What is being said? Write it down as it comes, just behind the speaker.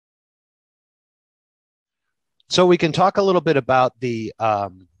So we can talk a little bit about the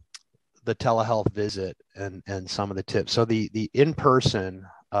telehealth visit and some of the tips. So the in person,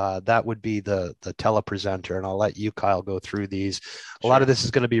 that would be the telepresenter, and I'll let you, Kyle, go through these. A lot of Sure. this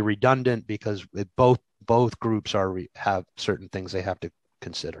is going to be redundant because both groups have certain things they have to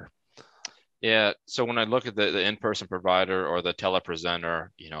consider. Yeah. So when I look at the in-person provider or the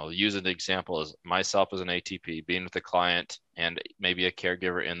telepresenter, using the example as myself as an ATP, being with the client and maybe a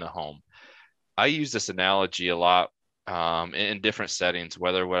caregiver in the home. I use this analogy a lot in different settings,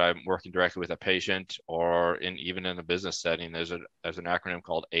 whether when I'm working directly with a patient or even in a business setting. There's an acronym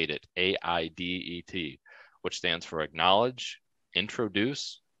called AIDET, AIDET, which stands for acknowledge,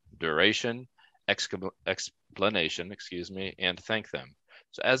 introduce, duration, explanation, and thank them.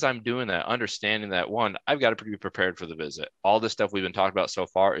 So as I'm doing that, understanding that one, I've got to be prepared for the visit. All this stuff we've been talking about so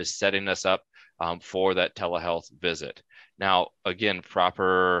far is setting us up for that telehealth visit. Now, again,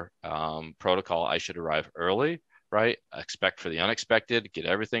 proper protocol, I should arrive early, right? Expect for the unexpected, get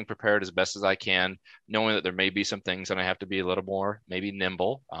everything prepared as best as I can, knowing that there may be some things that I have to be a little more maybe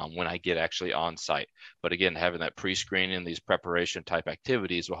nimble when I get actually on site. But again, having that pre-screening, these preparation type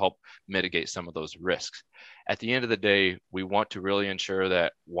activities will help mitigate some of those risks. At the end of the day, we want to really ensure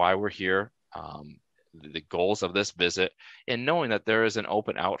that why we're here, the goals of this visit, and knowing that there is an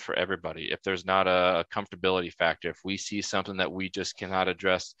open out for everybody. If there's not a comfortability factor, if we see something that we just cannot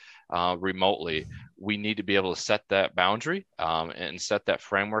address remotely, we need to be able to set that boundary and set that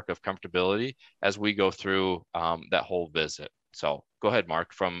framework of comfortability as we go through that whole visit. So go ahead,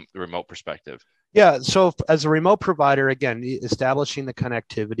 Mark, from the remote perspective. Yeah. So as a remote provider, again, establishing the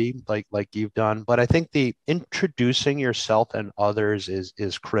connectivity like you've done, but I think the introducing yourself and others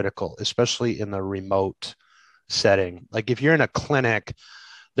is critical, especially in the remote setting. Like if you're in a clinic,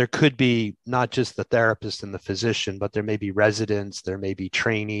 there could be not just the therapist and the physician, but there may be residents, there may be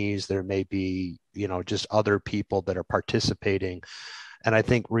trainees, there may be, just other people that are participating. And I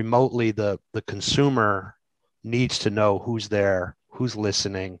think remotely the consumer needs to know who's there, who's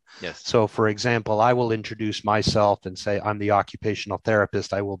listening. Yes. So for example, I will introduce myself and say, I'm the occupational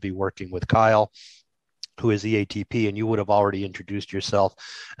therapist. I will be working with Kyle, who is the ATP, and you would have already introduced yourself.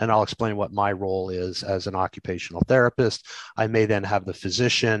 And I'll explain what my role is as an occupational therapist. I may then have the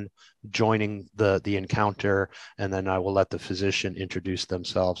physician joining the encounter, and then I will let the physician introduce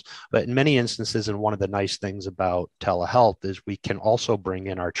themselves. But in many instances, and one of the nice things about telehealth is we can also bring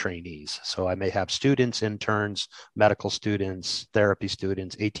in our trainees. So I may have students, interns, medical students, therapy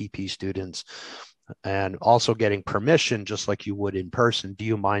students, ATP students, and also getting permission, just like you would in person. Do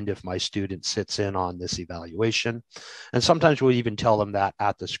you mind if my student sits in on this evaluation? And sometimes we'll even tell them that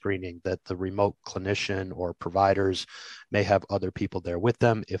at the screening, that the remote clinician or providers may have other people there with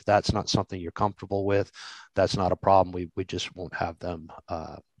them. If that's not something you're comfortable with, that's not a problem. We just won't have them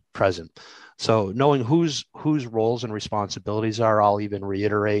present. So knowing whose roles and responsibilities are, I'll even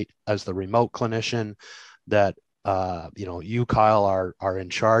reiterate as the remote clinician that you, Kyle, are in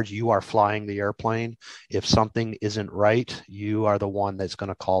charge. You are flying the airplane. If something isn't right, you are the one that's going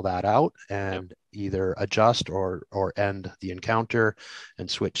to call that out Yep. and either adjust or end the encounter and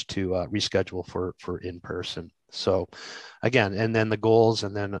switch to reschedule for in person. So again, and then the goals,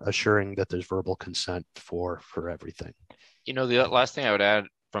 and then assuring that there's verbal consent for everything. The last thing I would add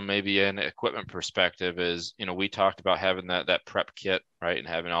from maybe an equipment perspective is, we talked about having that prep kit, right? And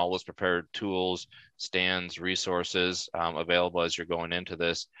having all those prepared tools, stands, resources available as you're going into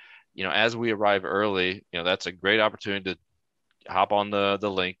this. As we arrive early, that's a great opportunity to hop on the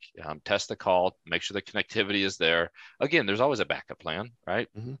link, test the call, make sure the connectivity is there. Again, there's always a backup plan, right?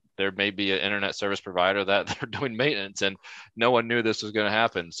 Mm-hmm. There may be an internet service provider that they're doing maintenance and no one knew this was going to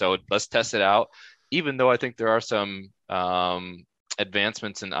happen. So let's test it out. Even though I think there are some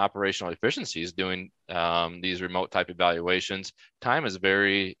advancements in operational efficiencies doing these remote type evaluations, time is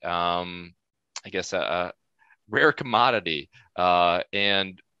very, I guess, a rare commodity.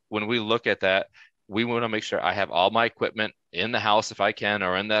 And when we look at that, we want to make sure I have all my equipment in the house if I can,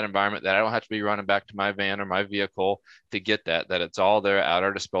 or in that environment, that I don't have to be running back to my van or my vehicle to get that it's all there at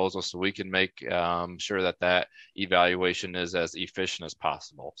our disposal, so we can make sure that evaluation is as efficient as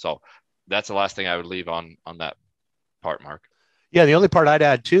possible. So that's the last thing I would leave on that part, Mark. Yeah, the only part I'd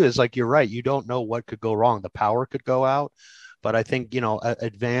add too is like you're right. You don't know what could go wrong. The power could go out, but I think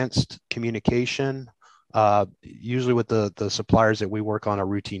advanced communication. Usually with the suppliers that we work on a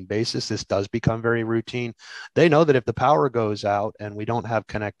routine basis, this does become very routine. They know that if the power goes out and we don't have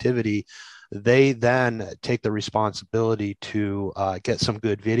connectivity, they then take the responsibility to get some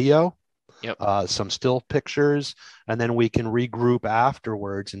good video, Yep. some still pictures, and then we can regroup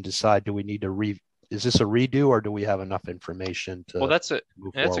afterwards and decide, do we need to is this a redo, or do we have enough information Well, to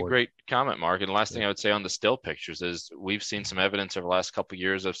move that's a forward? great comment, Mark. And the last Yeah. thing I would say on the still pictures is we've seen some evidence over the last couple of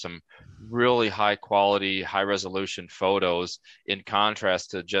years of some really high quality, high resolution photos in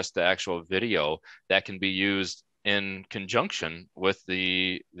contrast to just the actual video that can be used in conjunction with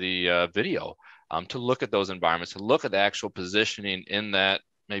the video to look at those environments, to look at the actual positioning in that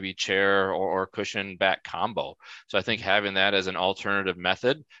maybe chair or cushion back combo. So I think having that as an alternative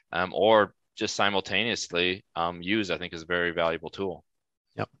method or just simultaneously use, I think is a very valuable tool.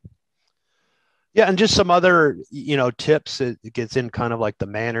 Yep. Yeah, and just some other, tips. It gets in kind of like the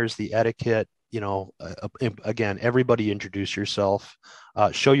manners, the etiquette. Again, everybody introduce yourself.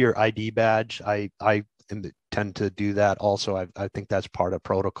 Show your ID badge. I tend to do that also. I think that's part of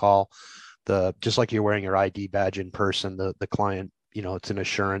protocol. Just like you're wearing your ID badge in person, the client, it's an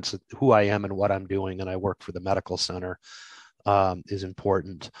assurance of who I am and what I'm doing, and I work for the medical center, is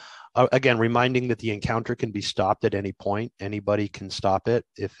important. Again, reminding that the encounter can be stopped at any point. Anybody can stop it.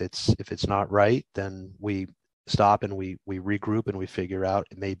 If it's not right, then we stop and we regroup and we figure out,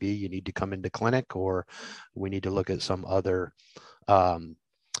 it may be you need to come into clinic, or we need to look at some other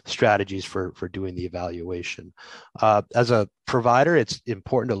strategies for doing the evaluation. As a provider, it's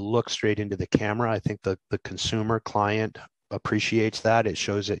important to look straight into the camera. I think the consumer client appreciates that. It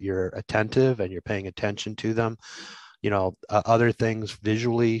shows that you're attentive and you're paying attention to them. Other things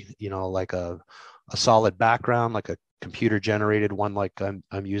visually, like a solid background, like a computer generated one, like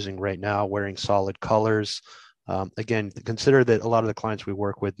I'm using right now, wearing solid colors. Again, consider that a lot of the clients we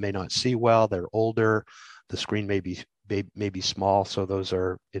work with may not see well. They're older. The screen may be small, so those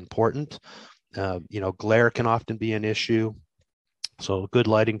are important. Glare can often be an issue. So good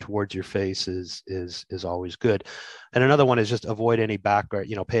lighting towards your face is always good. And another one is just avoid any background,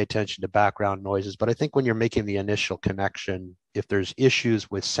 pay attention to background noises. But I think when you're making the initial connection, if there's issues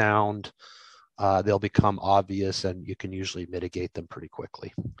with sound, they'll become obvious and you can usually mitigate them pretty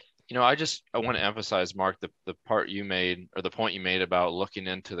quickly. I want to emphasize, Mark, the part you made or the point you made about looking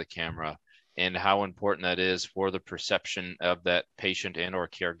into the camera and how important that is for the perception of that patient and or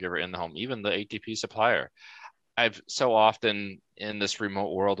caregiver in the home, even the ATP supplier. I've so often in this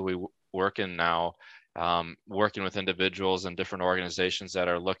remote world we work in now, working with individuals and different organizations that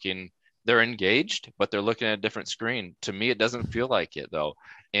are they're engaged, but they're looking at a different screen. To me, it doesn't feel like it though.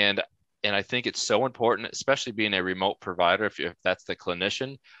 And I think it's so important, especially being a remote provider, if that's the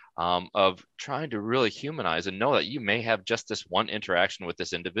clinician, of trying to really humanize and know that you may have just this one interaction with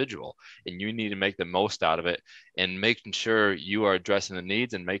this individual and you need to make the most out of it and making sure you are addressing the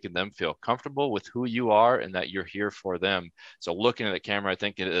needs and making them feel comfortable with who you are and that you're here for them. So looking at the camera, I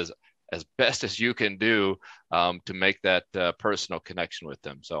think it is as best as you can do to make that personal connection with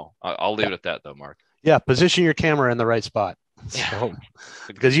them. So I'll leave it at that though, Mark. Yeah, position your camera in the right spot. So,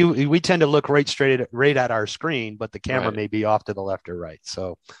 because we tend to look right at our screen, but the camera Right. may be off to the left or right.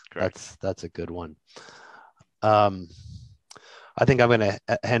 So Correct. that's a good one. I think I'm going to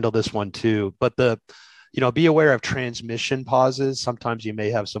handle this one too. But be aware of transmission pauses. Sometimes you may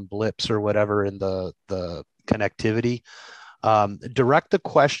have some blips or whatever in the connectivity. Direct the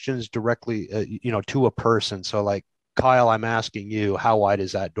questions directly, to a person. So like, Kyle, I'm asking you, how wide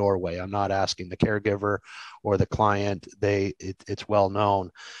is that doorway? I'm not asking the caregiver or the client. It's well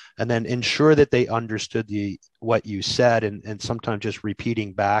known. And then ensure that they understood what you said, and sometimes just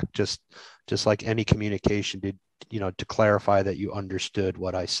repeating back, just like any communication, to clarify that you understood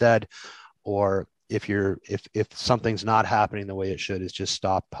what I said. Or if something's not happening the way it should, is just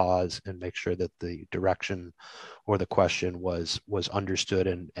stop, pause, and make sure that the direction or the question was understood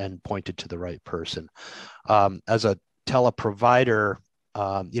and pointed to the right person. As a teleprovider,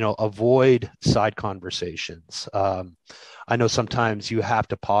 avoid side conversations. I know sometimes you have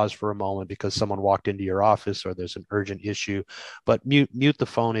to pause for a moment because someone walked into your office or there's an urgent issue, but mute the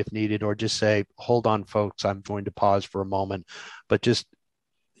phone if needed, or just say, hold on, folks, I'm going to pause for a moment. But just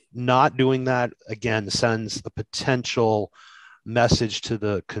not doing that, again, sends a potential message to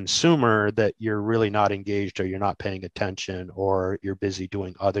the consumer that you're really not engaged, or you're not paying attention, or you're busy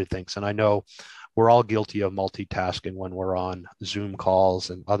doing other things. And I know we're all guilty of multitasking when we're on Zoom calls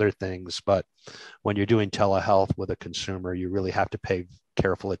and other things, but when you're doing telehealth with a consumer, you really have to pay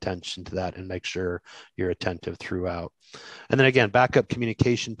careful attention to that and make sure you're attentive throughout. And then again, backup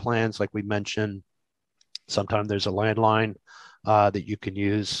communication plans, like we mentioned. Sometimes there's a landline that you can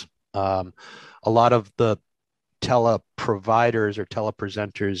use. A lot of the teleproviders or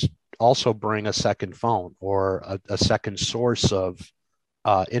telepresenters also bring a second phone or a second source of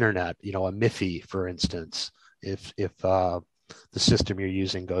internet, a MIFI, for instance, if the system you're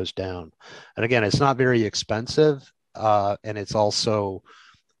using goes down. And again, it's not very expensive, and it's also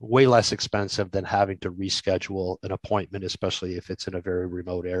way less expensive than having to reschedule an appointment, especially if it's in a very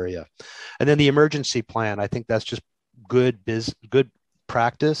remote area. And then the emergency plan, I think that's just good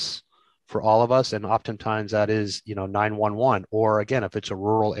practice for all of us. And oftentimes that is, 911, or again, if it's a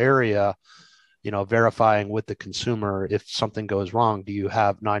rural area, verifying with the consumer if something goes wrong. Do you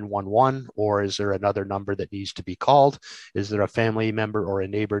have 911, or is there another number that needs to be called? Is there a family member or a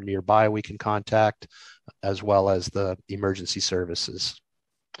neighbor nearby we can contact, as well as the emergency services?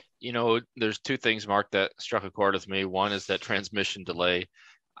 There's two things, Mark, that struck a chord with me. One is that transmission delay.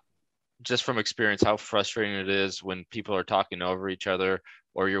 Just from experience, how frustrating it is when people are talking over each other,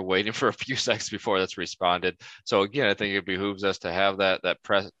 or you're waiting for a few seconds before that's responded. So again, I think it behooves us to have that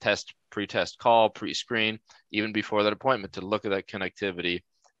pre-test call, pre-screen, even before that appointment, to look at that connectivity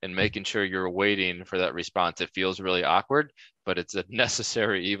and making sure you're waiting for that response. It feels really awkward, but it's a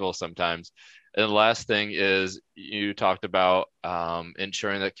necessary evil sometimes. And the last thing is, you talked about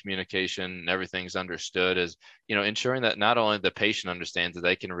ensuring that communication and everything's understood, is, ensuring that not only the patient understands that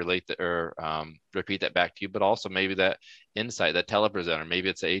they can relate or repeat that back to you, but also maybe that insight, that telepresenter, maybe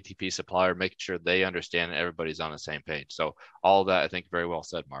it's an ATP supplier, making sure they understand and everybody's on the same page. So all of that, I think, very well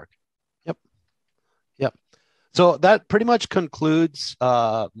said, Mark. Yep. Yep. So that pretty much concludes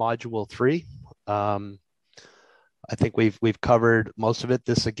module 3. I think we've covered most of it.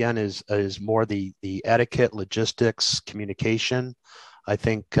 This again is more the etiquette, logistics, communication. I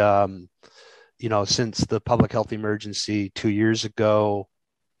think since the public health emergency 2 years ago,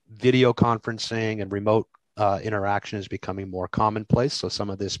 video conferencing and remote interaction is becoming more commonplace. So some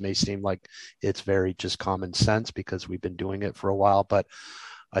of this may seem like it's very just common sense because we've been doing it for a while, but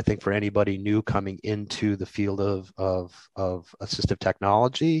I think for anybody new coming into the field of assistive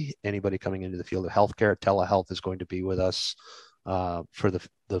technology, anybody coming into the field of healthcare, telehealth is going to be with us for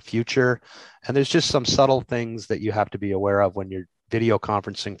the future. And there's just some subtle things that you have to be aware of when you're video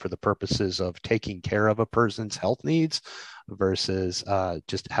conferencing for the purposes of taking care of a person's health needs versus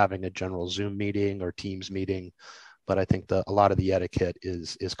just having a general Zoom meeting or Teams meeting. But I think a lot of the etiquette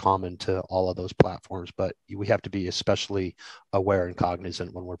is common to all of those platforms, but we have to be especially aware and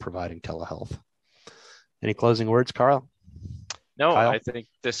cognizant when we're providing telehealth. Any closing words, Carl? No, Kyle? I think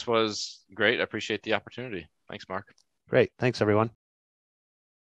this was great. I appreciate the opportunity. Thanks, Mark. Great. Thanks, everyone.